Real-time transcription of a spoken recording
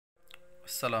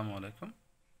Assalamu alaikum,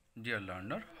 dear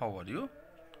learner. How are you?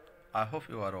 I hope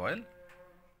you are well.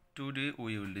 Today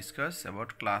we will discuss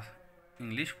about class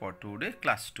English for today,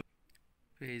 class 2.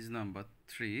 Page number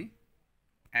 3,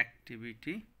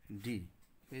 activity D.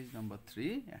 Page number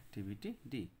 3, activity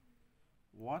D.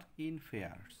 Work in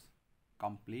pairs.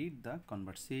 Complete the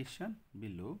conversation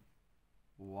below.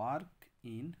 Work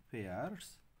in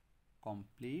pairs.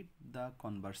 Complete the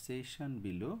conversation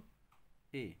below.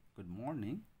 A. Good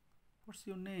morning. What's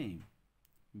your name?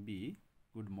 B.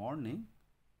 Good morning.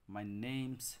 My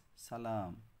name's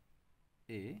Salam.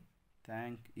 A.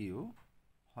 Thank you.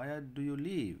 Where do you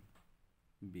live?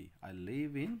 B. I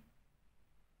live in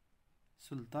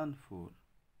Sultanpur.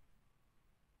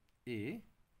 A.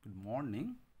 Good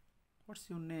morning. What's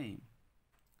your name?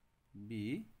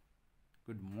 B.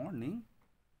 Good morning.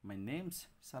 My name's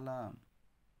Salam.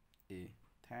 A.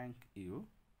 Thank you.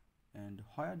 And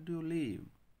where do you live?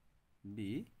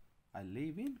 B. I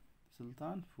live in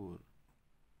Sultanpur.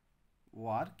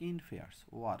 Work in pairs.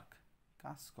 Work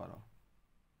কাজ করো,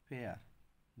 pair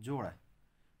জোড়ায়,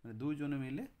 মানে দুইজনে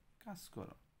মিলে কাজ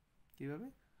করো। কীভাবে?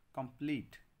 Complete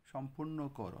সম্পূর্ণ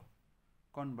করো,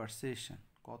 কনভারসেশন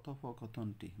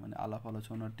কথোপকথনটি মানে আলাপ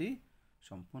আলোচনাটি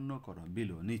সম্পূর্ণ করো,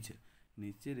 বিলো নিচে,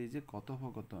 নিচের এই যে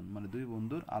কথোপকথন মানে দুই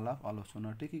বন্ধুর আলাপ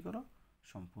আলোচনাটি কী করো?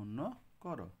 সম্পূর্ণ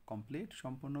করো। কমপ্লিট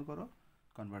সম্পূর্ণ করো,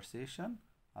 কনভারসেশন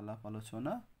আলাপ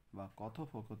আলোচনা বা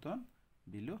কথোপকথন,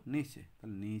 বিলো নিচে,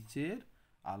 তাহলে নিচের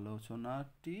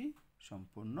আলোচনাটি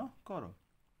সম্পূর্ণ করো।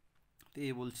 তো এ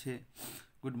বলছে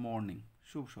গুড মর্নিং,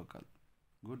 শুভ সকাল।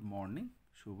 গুড মর্নিং,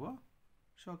 শুভ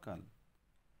সকাল।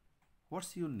 What's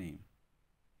your name?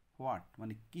 হোয়াট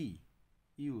মানে কি,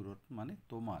 ইউর মানে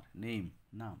তোমার, নেম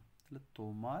নাম, তাহলে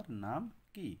তোমার নাম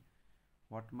কি?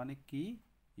 হোয়াট মানে কি,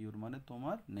 ইউর মানে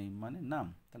তোমার, নেম মানে নাম,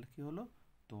 তাহলে কি হলো?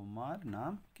 তোমার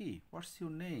নাম কি? What's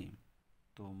your name?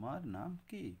 তোমার নাম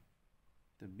কি?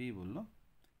 তো বি বলল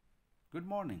গুড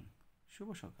মর্নিং, শুভ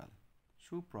সকাল,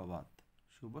 সুপ্রভাত,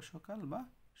 শুভ সকাল বা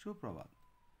সুপ্রভাত।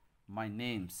 মাই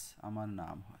নেমস আমার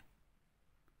নাম হয়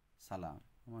সালাম,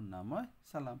 আমার নাম হয়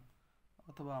সালাম,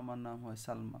 অথবা আমার নাম হয়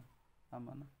সালমা,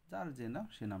 আমানা, যার যে নাম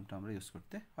সে নামটা আমরা ইউজ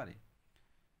করতে পারি।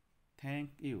 থ্যাংক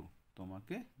ইউ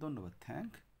তোমাকে ধন্যবাদ,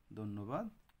 থ্যাংক ধন্যবাদ,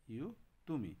 ইউ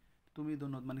তুমি, তুমি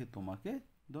ধন্যবাদ মানে তোমাকে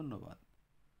ধন্যবাদ।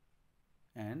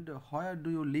 And where do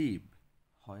you leave?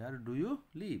 Where do you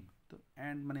leave, তো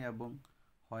অ্যান্ড মানে এবং,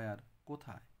 হোয়ার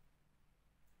কোথায়,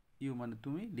 ইউ মানে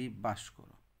তুমি, লিভ বাস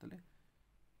করো, তাহলে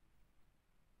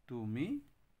তুমি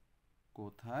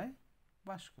কোথায়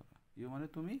বাস করো। ইউ মানে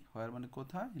তুমি, হোয়ার মানে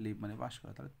কোথায়, লিভ মানে বাস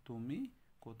করো, তাহলে তুমি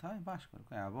কোথায় বাস করো,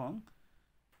 এবং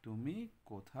তুমি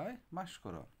কোথায় বাস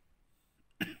করো।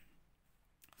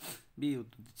 বি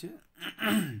উত্তর দিচ্ছে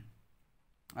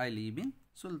I live in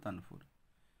Sultanpur.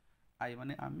 I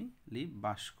মানে আমি, লিভ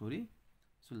বাস করি,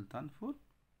 সুলতানপুর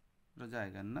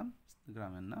জায়গার নাম,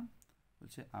 গ্রামের নাম,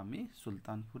 বলছে আমি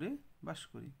সুলতানপুরে বাস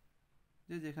করি।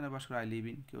 যে যেখানে বাস করে, আই লিভ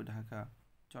ইন, কেউ ঢাকা,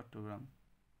 চট্টগ্রাম,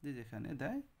 যে যেখানে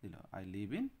দেয় দিল। আই লিভ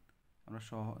ইন, আমরা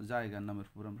জায়গার নামের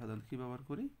উপর আমরা সাধারণত কী ব্যবহার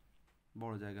করি?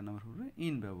 বড় জায়গার নামের উপরে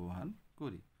ইন ব্যবহার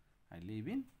করি। আই লিভ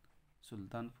ইন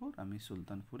সুলতানপুর, আমি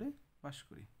সুলতানপুরে বাস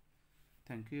করি।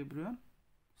 থ্যাংক ইউ এভরিওয়ান,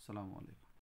 আসসালামু আলাইকুম।